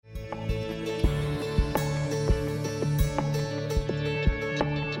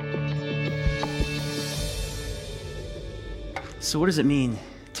So what does it mean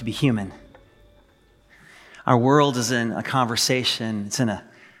to be human? Our world is in a conversation. It's in a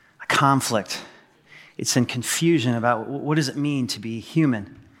conflict. It's in confusion about what does it mean to be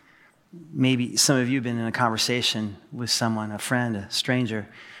human. Maybe some of you have been in a conversation with someone, a friend, a stranger,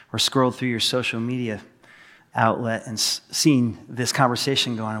 or scrolled through your social media outlet and seen this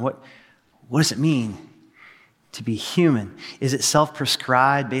conversation go on. What does it mean to be human? Is it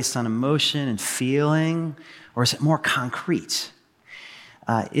self-prescribed based on emotion and feeling, or is it more concrete?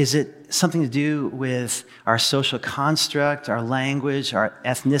 Is it something to do with our social construct, our language, our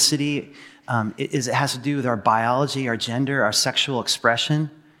ethnicity? It has to do with our biology, our gender, our sexual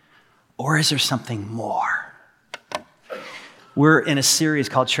expression? Or is there something more? We're in a series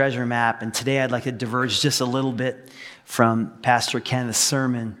called Treasure Map, and today I'd like to diverge just a little bit from Pastor Kenneth's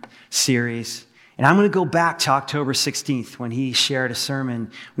sermon series. And I'm going to go back to October 16th when he shared a sermon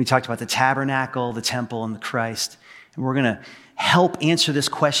when he talked about the tabernacle, the temple, and the Christ. And we're going to help answer this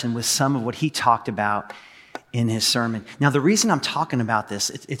question with some of what he talked about in his sermon. Now, the reason I'm talking about this,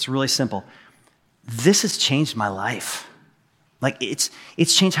 it's really simple. This has changed my life. Like, it's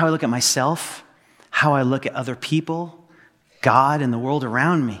changed how I look at myself, how I look at other people, God, and the world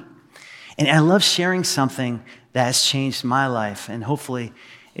around me. And I love sharing something that has changed my life, and hopefully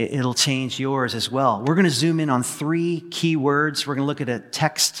it'll change yours as well. We're going to zoom in on 3 key words. We're going to look at a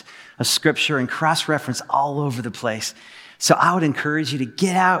text of Scripture and cross-reference all over the place. So I would encourage you to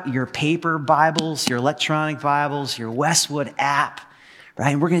get out your paper Bibles, your electronic Bibles, your Westwood app,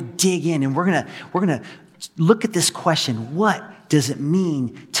 right? And we're going to dig in, and we're going to look at this question: what does it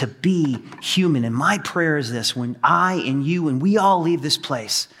mean to be human? And my prayer is this: when I and you and we all leave this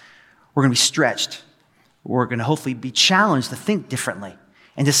place, we're going to be stretched. We're going to hopefully be challenged to think differently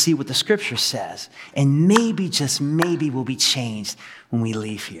and to see what the Scripture says. And maybe, just maybe, we'll be changed when we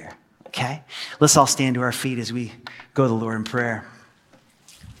leave here. Okay? Let's all stand to our feet as we go to the Lord in prayer.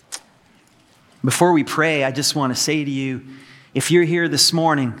 Before we pray, I just want to say to you, if you're here this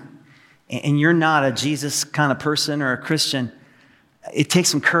morning and you're not a Jesus kind of person or a Christian, it takes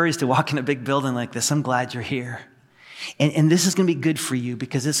some courage to walk in a big building like this. I'm glad you're here. And this is going to be good for you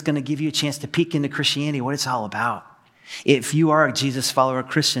because it's going to give you a chance to peek into Christianity, what it's all about. If you are a Jesus follower, a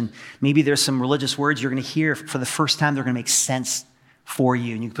Christian, maybe there's some religious words you're going to hear for the first time. They're going to make sense for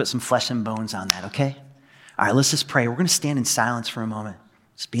you, and you can put some flesh and bones on that, okay? All right, let's just pray. We're going to stand in silence for a moment.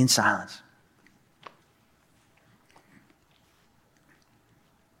 Just be in silence.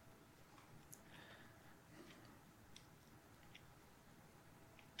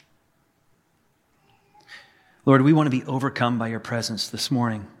 Lord, we want to be overcome by your presence this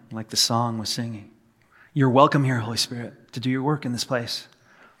morning, like the song was singing. You're welcome here, Holy Spirit, to do your work in this place.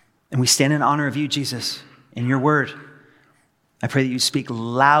 And we stand in honor of you, Jesus, and your word. I pray that you speak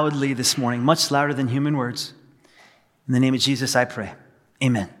loudly this morning, much louder than human words. In the name of Jesus, I pray.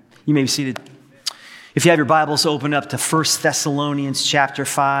 Amen. You may be seated. If you have your Bibles, open up to 1 Thessalonians chapter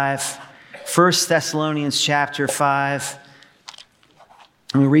 5. 1 Thessalonians chapter 5.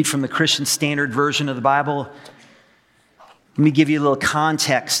 And we read from the Christian Standard Version of the Bible. Let me give you a little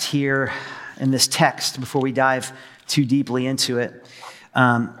context here in this text before we dive too deeply into it.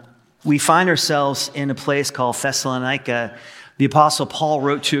 We find ourselves in a place called Thessalonica. The Apostle Paul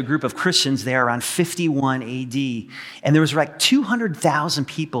wrote to a group of Christians there around 51 AD. And there was like 200,000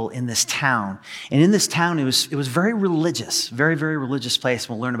 people in this town. And in this town, it was very religious, very, very religious place.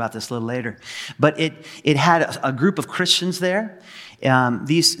 We'll learn about this a little later. But it had a group of Christians there.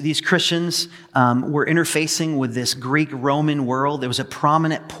 These Christians were interfacing with this Greek-Roman world. There was a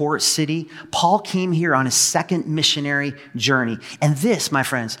prominent port city. Paul came here on his second missionary journey. And this, my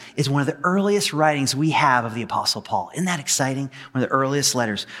friends, is one of the earliest writings we have of the Apostle Paul. Isn't that exciting? One of the earliest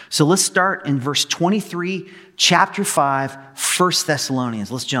letters. So let's start in verse 23, chapter 5, 1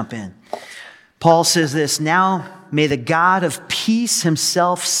 Thessalonians. Let's jump in. Paul says this: "Now may the God of peace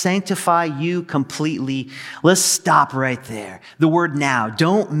himself sanctify you completely." Let's stop right there. The word now.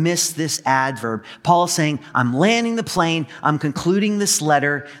 Don't miss this adverb. Paul is saying, I'm landing the plane. I'm concluding this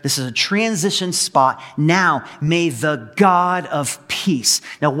letter. This is a transition spot. Now may the God of peace.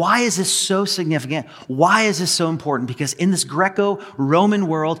 Now, why is this so significant? Why is this so important? Because in this Greco-Roman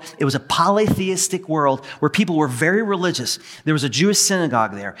world, it was a polytheistic world where people were very religious. There was a Jewish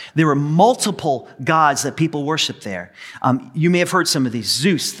synagogue there. There were multiple gods that people worshiped there. You may have heard some of these.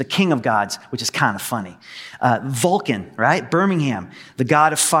 Zeus, the king of gods, which is kind of funny. Vulcan, right? Birmingham, the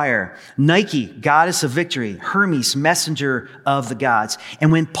god of fire. Nike, goddess of victory. Hermes, messenger of the gods.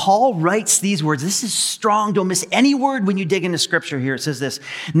 And when Paul writes these words, this is strong. Don't miss any word when you dig into Scripture here. It says this: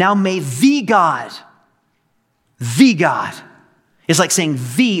 "Now may the God. It's like saying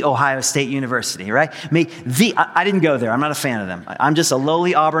the Ohio State University, right? I didn't go there. I'm not a fan of them. I'm just a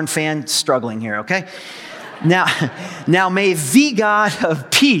lowly Auburn fan struggling here, okay? Now may the God of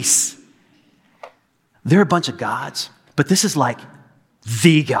peace. They're a bunch of gods, but this is like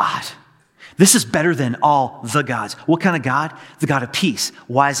the God. This is better than all the gods. What kind of God? The God of peace.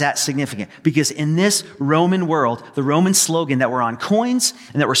 Why is that significant? Because in this Roman world, the Roman slogan that were on coins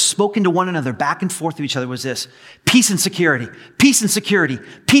and that were spoken to one another back and forth to each other was this: peace and security, peace and security,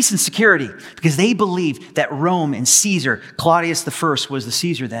 peace and security. Because they believed that Rome and Caesar, Claudius I was the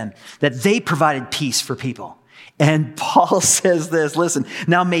Caesar then, that they provided peace for people. And Paul says this, listen,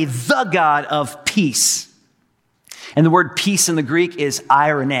 now may the God of peace. And the word peace in the Greek is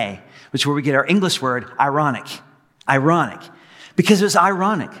irene, which is where we get our English word ironic. Ironic. Because it was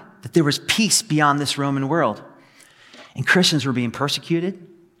ironic that there was peace beyond this Roman world. And Christians were being persecuted,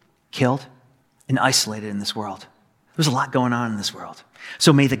 killed, and isolated in this world. There's a lot going on in this world.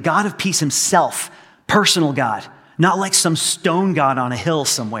 So may the God of peace himself, personal God, not like some stone God on a hill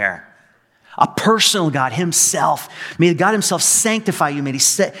somewhere, a personal God himself, may the God himself sanctify you,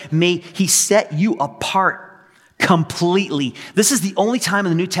 may he set you apart completely. This is the only time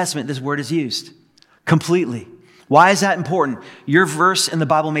in the New Testament this word is used. Completely. Why is that important? Your verse in the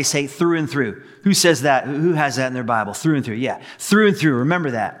Bible may say through and through. Who says that? Who has that in their Bible? Through and through. Yeah. Through and through.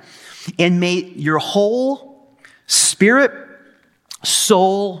 Remember that. And may your whole spirit,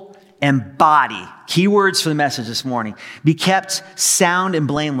 soul, and body, key words for the message this morning, be kept sound and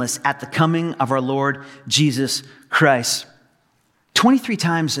blameless at the coming of our Lord Jesus Christ. 23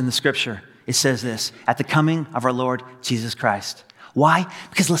 times in the scripture, it says this: at the coming of our Lord Jesus Christ. Why?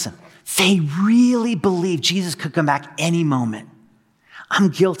 Because listen, they really believe Jesus could come back any moment. I'm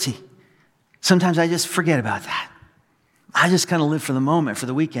guilty. Sometimes I just forget about that. I just kind of live for the moment, for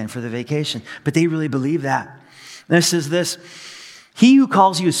the weekend, for the vacation. But they really believe that. And it says this: he who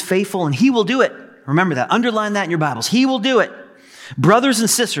calls you is faithful, and he will do it. Remember that. Underline that in your Bibles. He will do it. Brothers and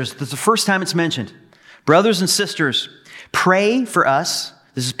sisters, that's the first time it's mentioned. Brothers and sisters, pray for us.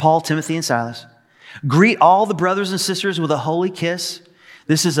 This is Paul, Timothy, and Silas. Greet all the brothers and sisters with a holy kiss.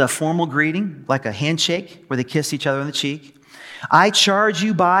 This is a formal greeting, like a handshake, where they kiss each other on the cheek. I charge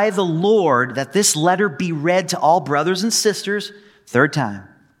you by the Lord that this letter be read to all brothers and sisters. Third time.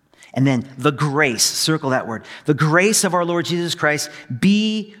 And then the grace, circle that word. The grace of our Lord Jesus Christ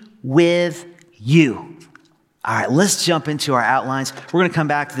be with you. All right, let's jump into our outlines. We're going to come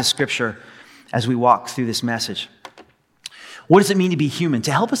back to this scripture as we walk through this message. What does it mean to be human?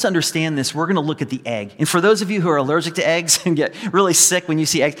 To help us understand this, we're going to look at the egg. And for those of you who are allergic to eggs and get really sick when you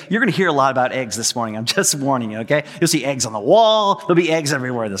see eggs, you're going to hear a lot about eggs this morning. I'm just warning you, okay? You'll see eggs on the wall. There'll be eggs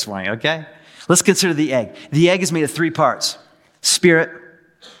everywhere this morning, okay? Let's consider the egg. The egg is made of 3 parts. Spirit,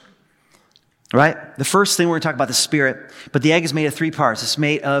 right? The first thing we're going to talk about the spirit, but the egg is made of 3 parts. It's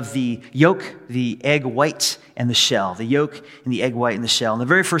made of the yolk, the egg white, and the shell. The yolk and the egg white and the shell. And the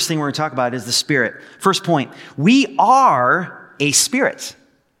very first thing we're going to talk about is the spirit. First point, we are a spirit.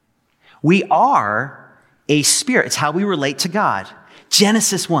 We are a spirit. It's how we relate to God.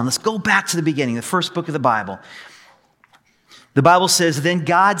 Genesis 1. Let's go back to the beginning, the first book of the Bible. The Bible says, then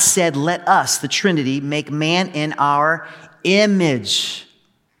God said, let us, the Trinity, make man in our image.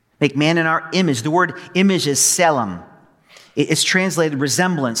 Make man in our image. The word image is selim. It's translated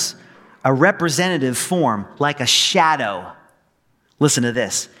resemblance, a representative form, like a shadow. Listen to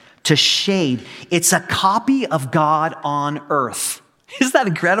this. To shade. It's a copy of God on earth. Isn't that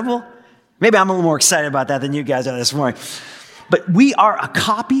incredible? Maybe I'm a little more excited about that than you guys are this morning. But we are a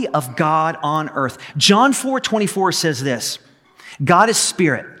copy of God on earth. John 4:24 says this: God is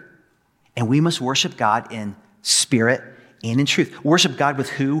spirit, and we must worship God in spirit and in truth. Worship God with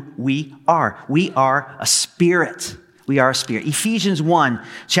who we are. We are a spirit. We are a spirit. Ephesians 1,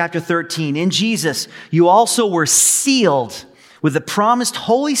 chapter 13. In Jesus, you also were sealed with the promised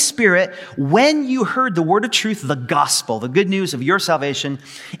Holy Spirit when you heard the word of truth, the gospel, the good news of your salvation,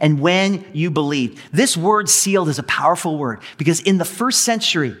 and when you believed. This word sealed is a powerful word because in the first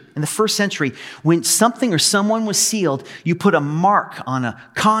century, when something or someone was sealed, you put a mark on a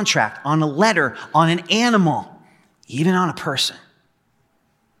contract, on a letter, on an animal, even on a person.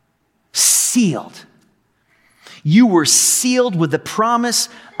 Sealed. You were sealed with the promise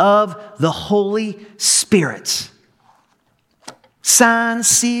of the Holy Spirit. Signed,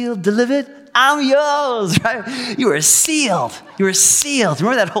 sealed, delivered, I'm yours, right? You were sealed. You were sealed.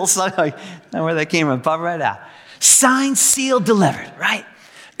 Remember that whole song? I don't know where that came from. Pop right out. Signed, sealed, delivered, right?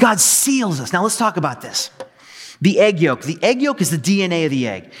 God seals us. Now let's talk about this. The egg yolk. The egg yolk is the DNA of the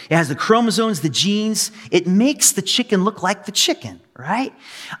egg. It has the chromosomes, the genes. It makes the chicken look like the chicken, right?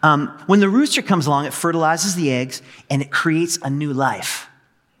 When the rooster comes along, it fertilizes the eggs and it creates a new life,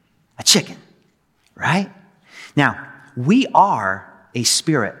 a chicken, right? Now, we are a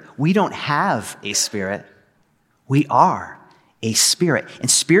spirit. We don't have a spirit. We are a spirit. And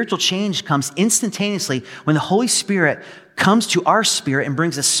spiritual change comes instantaneously when the Holy Spirit comes to our spirit and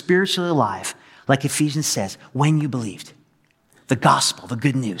brings us spiritually alive. Like Ephesians says, when you believed. The gospel, the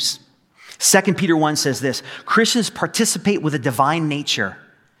good news. 2 Peter 1 says this, Christians participate with a divine nature.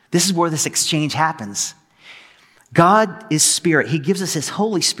 This is where this exchange happens. God is spirit. He gives us his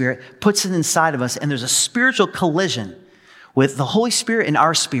Holy Spirit, puts it inside of us, and there's a spiritual collision with the Holy Spirit and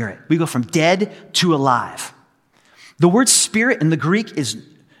our spirit. We go from dead to alive. The word spirit in the Greek is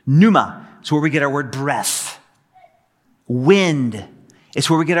pneuma. It's where we get our word breath. Wind. It's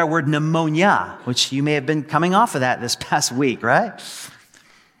where we get our word pneumonia, which you may have been coming off of that this past week, right?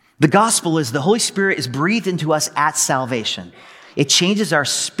 The gospel is the Holy Spirit is breathed into us at salvation. It changes our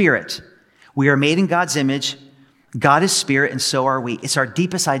spirit. We are made in God's image. God is spirit, and so are we. It's our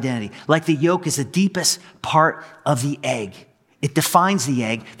deepest identity. Like the yolk is the deepest part of the egg. It defines the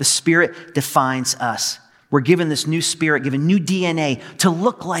egg. The spirit defines us. We're given this new spirit, given new DNA to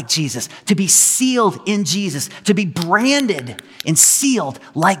look like Jesus, to be sealed in Jesus, to be branded and sealed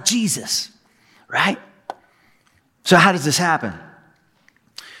like Jesus, right? So how does this happen?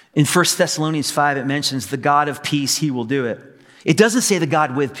 In 1 Thessalonians 5, it mentions the God of peace, he will do it. It doesn't say the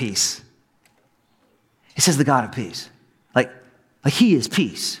God with peace. It says the God of peace. Like he is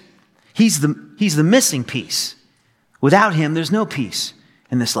peace. He's the missing piece. Without him, there's no peace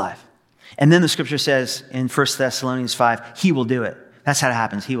in this life. And then the scripture says in 1 Thessalonians 5, he will do it. That's how it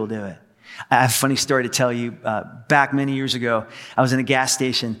happens. He will do it. I have a funny story to tell you. Back many years ago, I was in a gas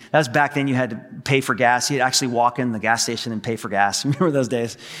station. That was back then you had to pay for gas. You'd actually walk in the gas station and pay for gas. Remember those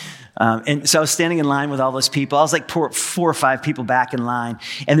days? And so I was standing in line with all those people. I was like four or five people back in line.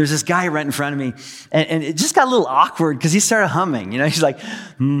 And there's this guy right in front of me. And it just got a little awkward because he started humming. You know, he's like,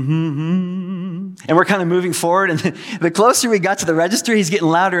 and we're kind of moving forward. And the closer we got to the register, he's getting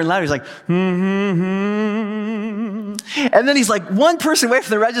louder and louder. He's like, And then he's like one person away from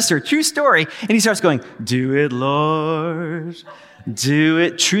the register. True story. And he starts going, do it, Lord. Do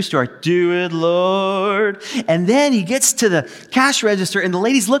it. True story. Do it, Lord. And then he gets to the cash register and the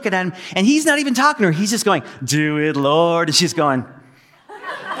lady's looking at him and he's not even talking to her. He's just going, do it, Lord. And she's going,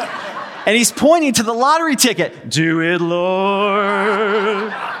 and he's pointing to the lottery ticket. Do it,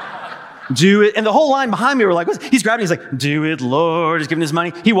 Lord. Do it. And the whole line behind me were like, what? He's grabbing, he's like, do it, Lord. He's giving his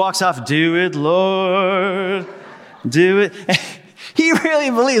money. He walks off. Do it, Lord. Do it. He really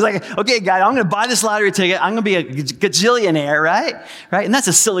believes, like, okay, God, I'm going to buy this lottery ticket. I'm going to be a gajillionaire, right? Right? And that's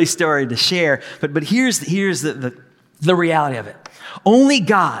a silly story to share. But here's the reality of it. Only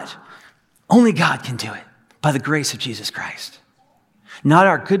God can do it by the grace of Jesus Christ. Not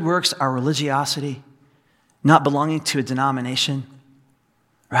our good works, our religiosity, not belonging to a denomination,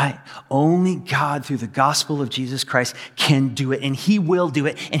 right? Only God through the gospel of Jesus Christ can do it, and he will do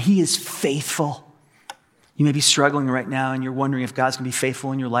it, and he is faithful. You may be struggling right now and you're wondering if God's going to be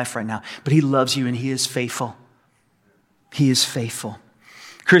faithful in your life right now. But he loves you and he is faithful. He is faithful.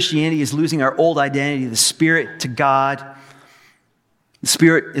 Christianity is losing our old identity, the Spirit to God. The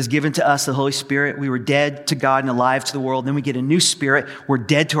Spirit is given to us, the Holy Spirit. We were dead to God and alive to the world. Then we get a new spirit. We're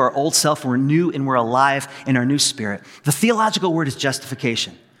dead to our old self. We're new and we're alive in our new spirit. The theological word is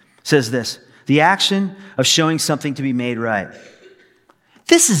justification. It says this, the action of showing something to be made right.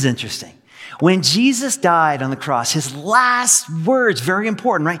 This is interesting. When Jesus died on the cross, his last words, very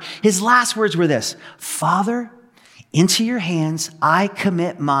important, right? His last words were this, Father, into your hands I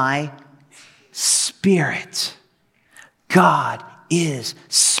commit my spirit. God is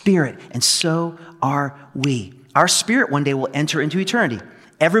spirit, and so are we. Our spirit one day will enter into eternity.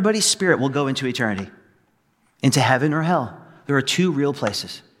 Everybody's spirit will go into eternity, into heaven or hell. There are two real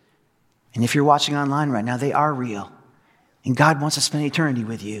places. And if you're watching online right now, they are real. And God wants to spend eternity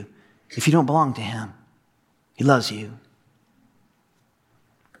with you. If you don't belong to him, he loves you.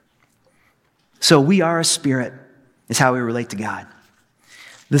 So we are a spirit, is how we relate to God.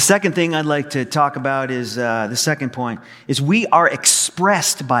 The second thing I'd like to talk about is, the second point, is we are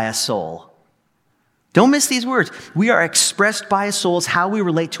expressed by a soul. Don't miss these words. We are expressed by a soul is how we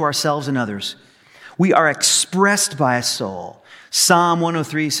relate to ourselves and others. We are expressed by a soul. Psalm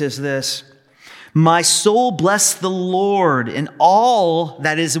 103 says this, my soul bless the Lord and all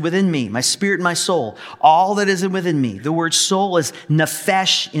that is within me, my spirit and my soul, all that is within me. The word soul is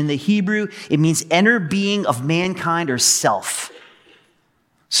nephesh in the Hebrew. It means inner being of mankind or self.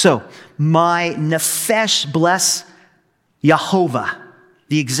 So, my nefesh bless Yehovah,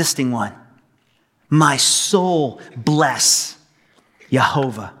 the existing one. My soul bless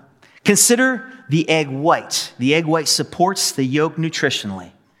Yehovah. Consider the egg white. The egg white supports the yolk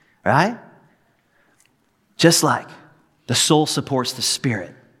nutritionally, right? Just like the soul supports the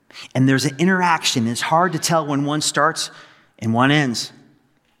spirit. And there's an interaction. It's hard to tell when one starts and one ends.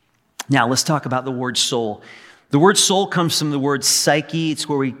 Now, let's talk about the word soul. The word soul comes from the word psyche. It's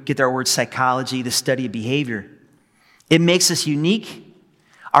where we get our word psychology, the study of behavior. It makes us unique.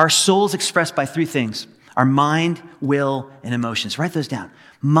 Our soul is expressed by three things: our mind, will, and emotions. Write those down.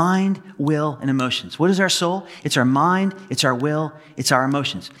 Mind, will, and emotions. What is our soul? It's our mind, it's our will, it's our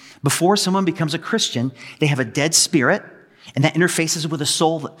emotions. Before someone becomes a Christian, they have a dead spirit, and that interfaces with a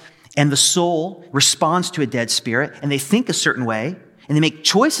soul, and the soul responds to a dead spirit, and they think a certain way, and they make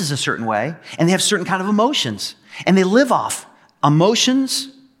choices a certain way, and they have certain kind of emotions. And they live off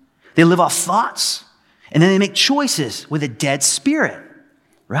emotions, they live off thoughts, and then they make choices with a dead spirit,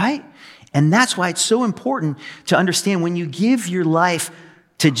 right? And that's why it's so important to understand when you give your life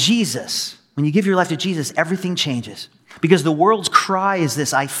to Jesus, everything changes. Because the world's cry is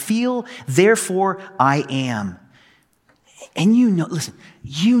this: I feel, therefore I am. And you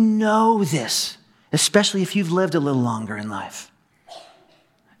know this, especially if you've lived a little longer in life.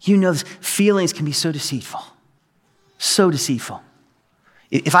 You know this. Feelings can be so deceitful. So deceitful.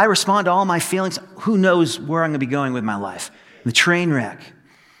 If I respond to all my feelings, who knows where I'm going to be going with my life? The train wreck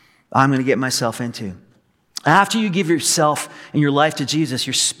I'm going to get myself into. After you give yourself and your life to Jesus,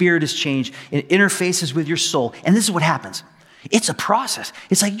 your spirit is changed. It interfaces with your soul. And this is what happens. It's a process.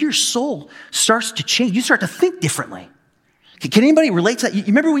 It's like your soul starts to change. You start to think differently. Can anybody relate to that? You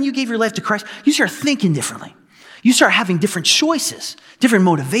remember when you gave your life to Christ? You start thinking differently. You start having different choices, different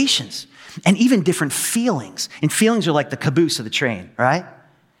motivations, and even different feelings. And feelings are like the caboose of the train, right?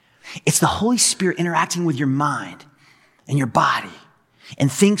 It's the Holy Spirit interacting with your mind and your body.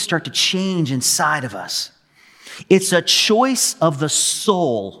 And things start to change inside of us. It's a choice of the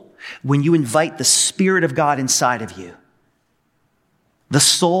soul when you invite the Spirit of God inside of you. The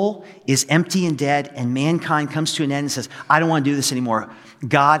soul is empty and dead, and mankind comes to an end and says, I don't want to do this anymore.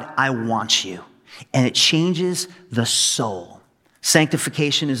 God, I want you. And it changes the soul.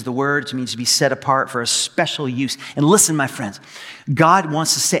 Sanctification is the word. It means to be set apart for a special use. And listen, my friends, God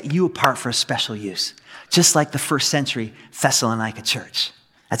wants to set you apart for a special use, just like the first century Thessalonica church.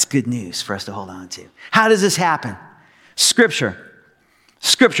 That's good news for us to hold on to. How does this happen? Scripture.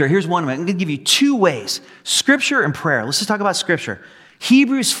 Here's one way. I'm going to give you two ways. Scripture and prayer. Let's just talk about Scripture.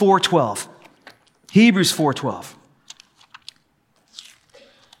 Hebrews 4:12. Hebrews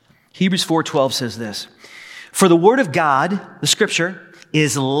 4:12 says this: For the word of God, the Scripture,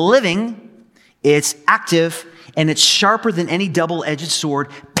 is living, it's active, and it's sharper than any double-edged sword,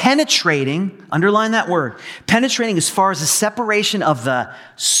 penetrating, underline that word, penetrating as far as the separation of the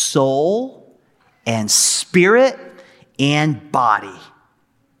soul and spirit and body.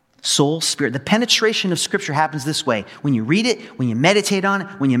 Soul, spirit. The penetration of Scripture happens this way: when you read it, when you meditate on it,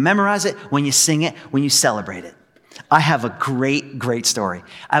 when you memorize it, when you sing it, when you celebrate it. I have a great story.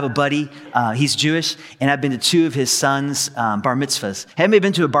 I have a buddy, he's Jewish, and I've been to two of his sons' bar mitzvahs. Have you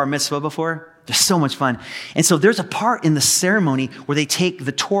been to a bar mitzvah before? They're so much fun. And so there's a part in the ceremony where they take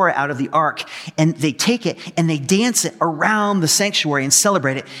the Torah out of the ark, and they take it and they dance it around the sanctuary and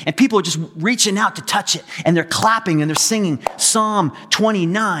celebrate it. And people are just reaching out to touch it, and they're clapping and they're singing Psalm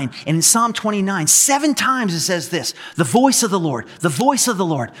 29. And in Psalm 29, 7 times it says this: the voice of the Lord, the voice of the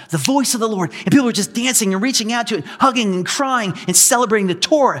Lord, the voice of the Lord. And people are just dancing and reaching out to it, hugging and crying and celebrating the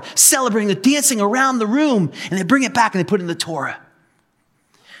Torah, celebrating the dancing around the room. And they bring it back and they put it in the Torah.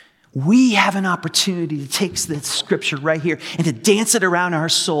 We have an opportunity to take this Scripture right here and to dance it around our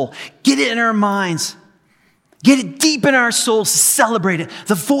soul. Get it in our minds. Get it deep in our souls to celebrate it.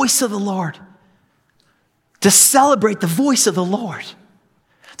 The voice of the Lord. To celebrate the voice of the Lord.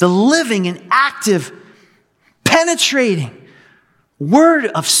 The living and active, penetrating word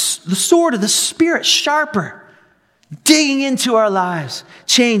of the sword of the Spirit, sharper, digging into our lives,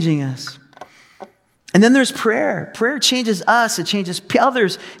 changing us. And then there's prayer. Prayer changes us. It changes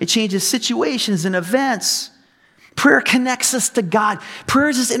others. It changes situations and events. Prayer connects us to God. Prayer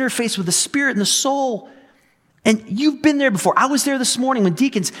is this interface with the Spirit and the soul. And you've been there before. I was there this morning when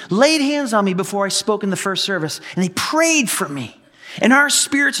deacons laid hands on me before I spoke in the first service. And they prayed for me. And our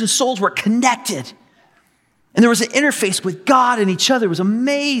spirits and souls were connected. And there was an interface with God and each other. It was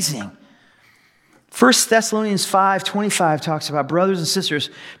amazing. 1 Thessalonians 5:25 talks about, brothers and sisters,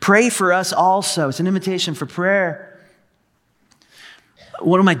 pray for us also. It's an invitation for prayer.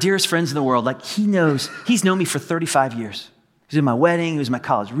 One of my dearest friends in the world, he's known me for 35 years. He was in my wedding. He was my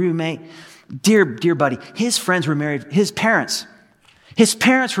college roommate. Dear, dear buddy. His friends were married. His parents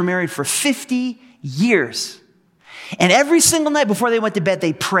were married for 50 years. And every single night before they went to bed,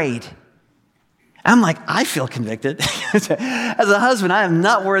 they prayed. I'm like, I feel convicted. As a husband, I am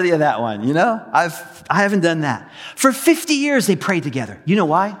not worthy of that one, you know? I haven't done that. For 50 years, they prayed together. You know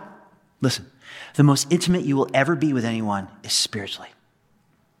why? Listen, the most intimate you will ever be with anyone is spiritually.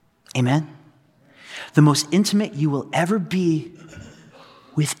 Amen? The most intimate you will ever be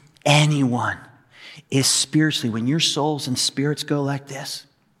with anyone is spiritually. When your souls and spirits go like this.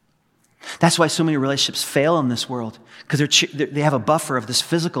 That's why so many relationships fail in this world, because they have a buffer of this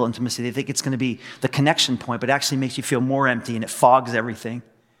physical intimacy. They think it's going to be the connection point, but it actually makes you feel more empty and it fogs everything.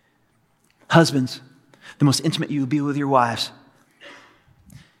 Husbands, the most intimate you will be with your wives,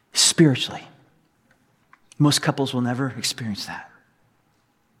 spiritually. Most couples will never experience that.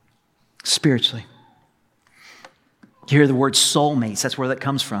 Spiritually. You hear the word soulmates, that's where that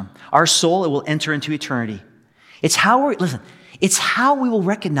comes from. Our soul, it will enter into eternity. It's how we will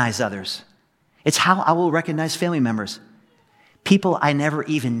recognize others. It's how I will recognize family members. People I never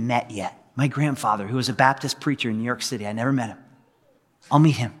even met yet. My grandfather, who was a Baptist preacher in New York City, I never met him. I'll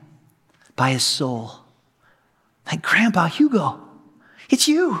meet him by his soul. Like, Grandpa Hugo, it's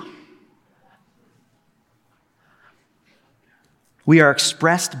you. We are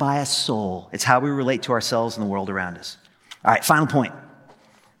expressed by a soul. It's how we relate to ourselves and the world around us. All right, final point.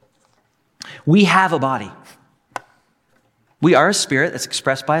 We have a body. We are a spirit that's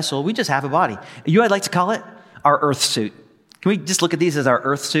expressed by a soul. We just have a body. I'd like to call it our earth suit. Can we just look at these as our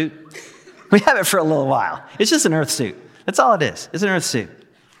earth suit? We have it for a little while. It's just an earth suit. That's all it is. It's an earth suit.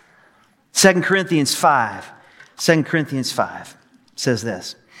 2 Corinthians 5 says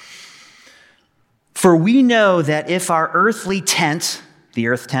this. For we know that if our earthly tent, the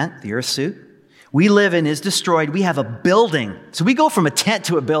earth suit, we live in is destroyed, we have a building. So we go from a tent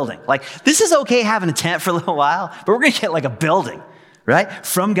to a building. Like, this is okay having a tent for a little while, but we're going to get like a building, right?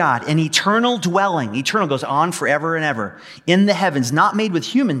 From God, an eternal dwelling. Eternal goes on forever and ever. In the heavens, not made with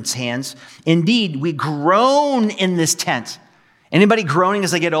humans' hands. Indeed, we groan in this tent. Anybody groaning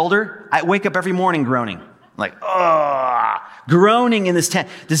as they get older? I wake up every morning groaning. Like, groaning in this tent,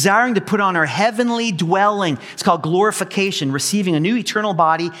 desiring to put on our heavenly dwelling. It's called glorification, receiving a new eternal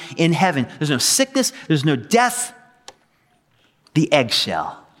body in heaven. There's no sickness. There's no death. The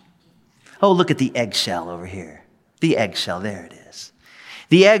eggshell. Oh, look at the eggshell over here. The eggshell, there it is.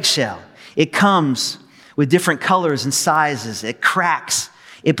 The eggshell, it comes with different colors and sizes. It cracks.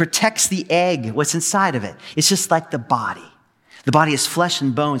 It protects the egg, what's inside of it. It's just like the body. The body is flesh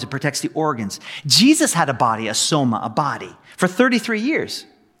and bones. It protects the organs. Jesus had a body, a soma, a body, for 33 years.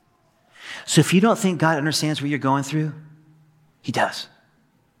 So if you don't think God understands what you're going through, he does.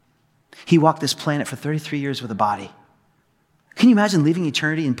 He walked this planet for 33 years with a body. Can you imagine leaving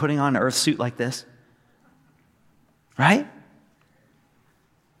eternity and putting on an earth suit like this? Right?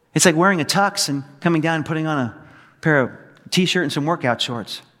 It's like wearing a tux and coming down and putting on a pair of t-shirt and some workout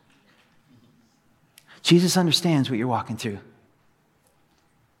shorts. Jesus understands what you're walking through.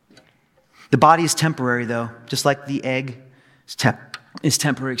 The body is temporary, though, just like the egg is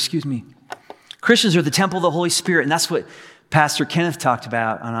temporary. Christians are the temple of the Holy Spirit, and that's what Pastor Kenneth talked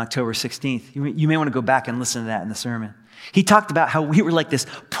about on October 16th. You may want to go back and listen to that in the sermon. He talked about how we were like this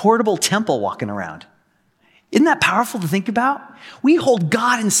portable temple walking around. Isn't that powerful to think about? We hold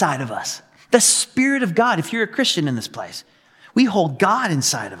God inside of us, the Spirit of God. If you're a Christian in this place, we hold God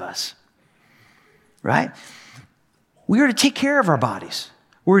inside of us, right? We are to take care of our bodies.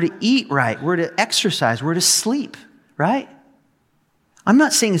 We're to eat right. We're to exercise. We're to sleep, right? I'm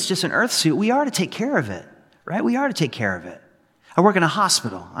not saying it's just an earth suit. We are to take care of it, right? We are to take care of it. I work in a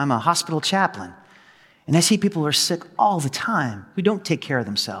hospital. I'm a hospital chaplain. And I see people who are sick all the time who don't take care of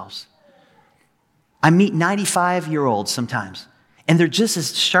themselves. I meet 95-year-olds sometimes, and they're just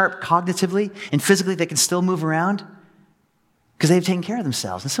as sharp cognitively and physically they can still move around because they've taken care of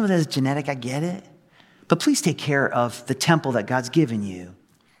themselves. And some of that is genetic, I get it. But please take care of the temple that God's given you.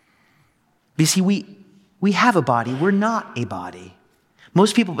 You see, we have a body. We're not a body.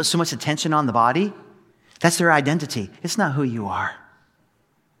 Most people put so much attention on the body. That's their identity. It's not who you are.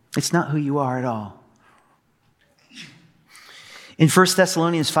 It's not who you are at all. In 1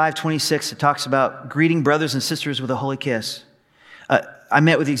 Thessalonians 5:26, it talks about greeting brothers and sisters with a holy kiss. I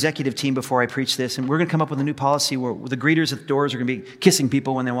met with the executive team before I preached this, and we're going to come up with a new policy where the greeters at the doors are going to be kissing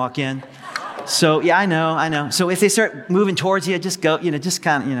people when they walk in. So, yeah, I know. So if they start moving towards you, just go, just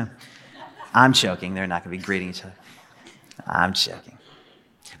kind of, I'm joking. They're not going to be greeting each other. I'm joking.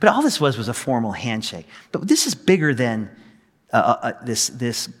 But all this was a formal handshake. But this is bigger than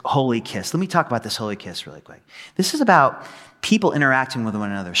this holy kiss. Let me talk about this holy kiss really quick. This is about people interacting with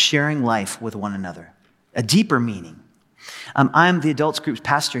one another, sharing life with one another, a deeper meaning. I'm the adults groups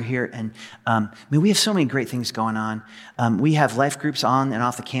pastor here, and we have so many great things going on. We have life groups on and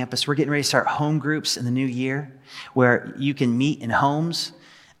off the campus. We're getting ready to start home groups in the new year where you can meet in homes.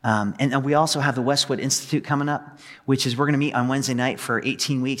 And we also have the Westwood Institute coming up, which is we're going to meet on Wednesday night for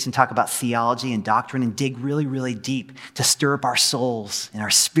 18 weeks and talk about theology and doctrine and dig really, really deep to stir up our souls and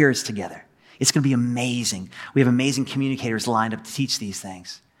our spirits together. It's going to be amazing. We have amazing communicators lined up to teach these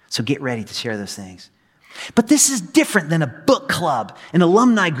things. So get ready to share those things. But this is different than a book club, an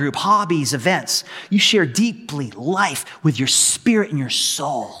alumni group, hobbies, events. You share deeply life with your spirit and your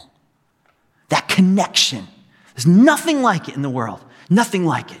soul. That connection. There's nothing like it in the world. Nothing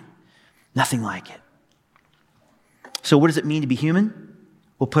like it. Nothing like it. So what does it mean to be human?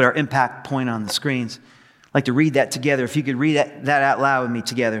 We'll put our impact point on the screens. I'd like to read that together. If you could read that out loud with me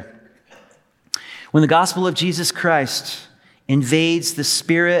together. When the gospel of Jesus Christ invades the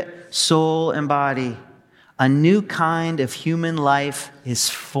spirit, soul, and body, a new kind of human life is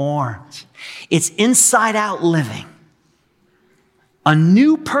formed. It's inside-out living. A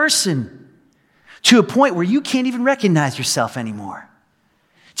new person to a point where you can't even recognize yourself anymore.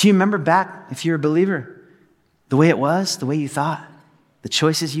 Do you remember back, if you're a believer, the way it was, the way you thought, the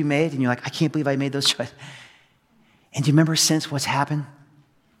choices you made, and you're like, I can't believe I made those choices. And do you remember since what's happened?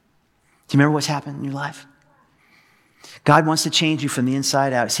 Do you remember what's happened in your life? God wants to change you from the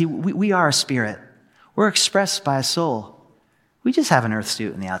inside out. See, we are a spirit. We're expressed by a soul. We just have an earth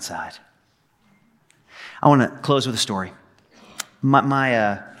suit on the outside. I want to close with a story.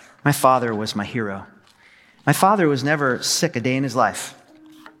 My father was my hero. My father was never sick a day in his life.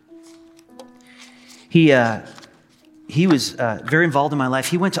 He was very involved in my life.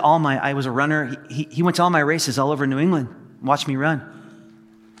 He went to I was a runner. He went to all my races all over New England, watched me run.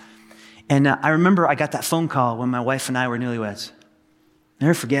 And I remember I got that phone call when my wife and I were newlyweds.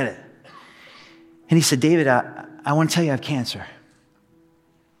 Never forget it. And he said, David, I want to tell you I have cancer.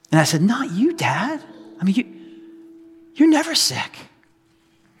 And I said, not you, Dad. I mean, you're never sick.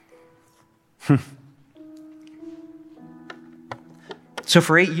 So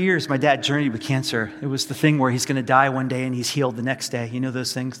for 8 years, my dad journeyed with cancer. It was the thing where he's going to die one day and he's healed the next day. You know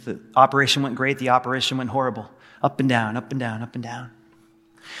those things? The operation went great. The operation went horrible. Up and down, up and down, up and down.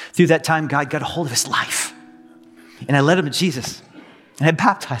 Through that time, God got a hold of his life. And I led him to Jesus. And I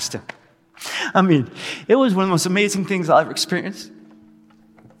baptized him. I mean, it was one of the most amazing things I'll ever experienced.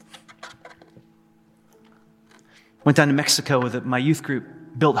 Went down to Mexico with my youth group,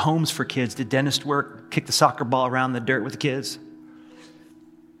 built homes for kids, did dentist work, kicked the soccer ball around the dirt with the kids.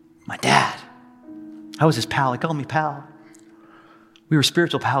 My dad, I was his pal. He called me pal. We were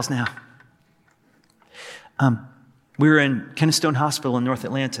spiritual pals now. We were in Kennestone Hospital in North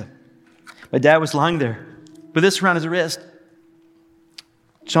Atlanta. My dad was lying there with this around his wrist.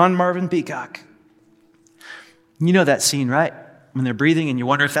 John Marvin Peacock. You know that scene, right? When they're breathing and you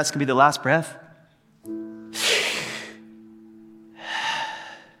wonder if that's going to be the last breath.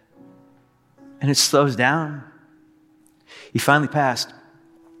 And it slows down. He finally passed.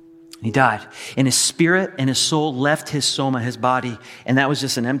 He died. And his spirit and his soul left his soma, his body. And that was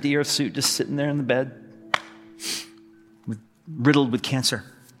just an empty earth suit just sitting there in the bed, riddled with cancer.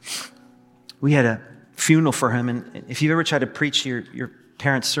 We had a funeral for him. And if you've ever tried to preach your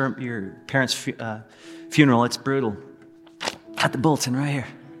parents' funeral, it's brutal. Got the bulletin right here.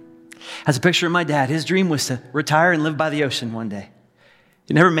 Has a picture of my dad. His dream was to retire and live by the ocean one day.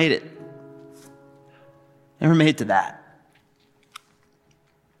 He never made it. Never made it to that.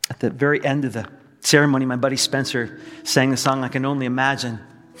 At the very end of the ceremony, my buddy Spencer sang the song I Can Only Imagine.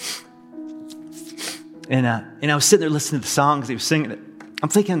 And I was sitting there listening to the song because he was singing it. I'm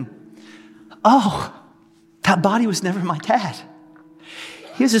thinking, oh, that body was never my dad.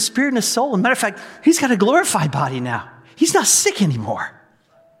 He has a spirit and a soul. As a matter of fact, he's got a glorified body now. He's not sick anymore.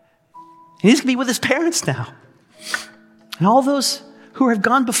 And he's going to be with his parents now. And all those who have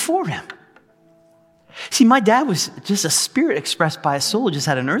gone before him. See, my dad was just a spirit expressed by a soul, just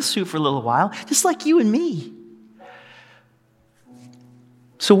had an earth suit for a little while, just like you and me.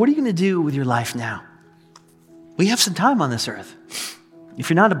 So what are you going to do with your life now? We have some time on this earth. If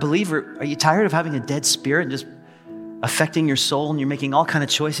you're not a believer, are you tired of having a dead spirit just affecting your soul and you're making all kinds of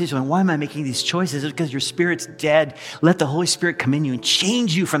choices? And why am I making these choices? It's because your spirit's dead. Let the Holy Spirit come in you and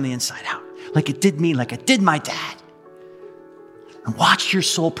change you from the inside out, like it did me, like it did my dad. And watch your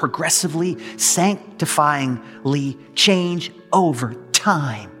soul progressively, sanctifyingly change over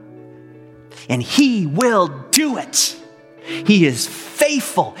time. And he will do it. He is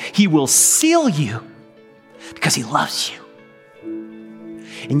faithful. He will seal you because he loves you.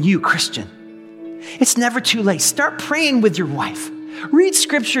 And you, Christian, It's never too late. Start praying with your wife. Read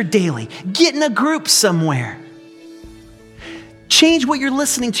scripture daily. Get in a group somewhere. Change what you're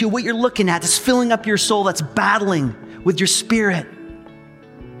listening to, what you're looking at that's filling up your soul, that's battling with your spirit.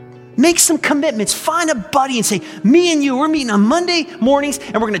 Make some commitments. Find a buddy and say, me and you, we're meeting on Monday mornings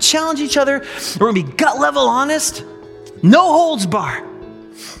and we're going to challenge each other. We're going to be gut level honest. No holds bar.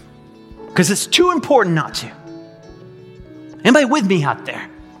 Because it's too important not to. Anybody with me out there?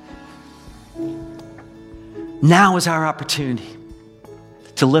 Now is our opportunity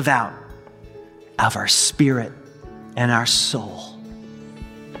to live out of our spirit and our soul.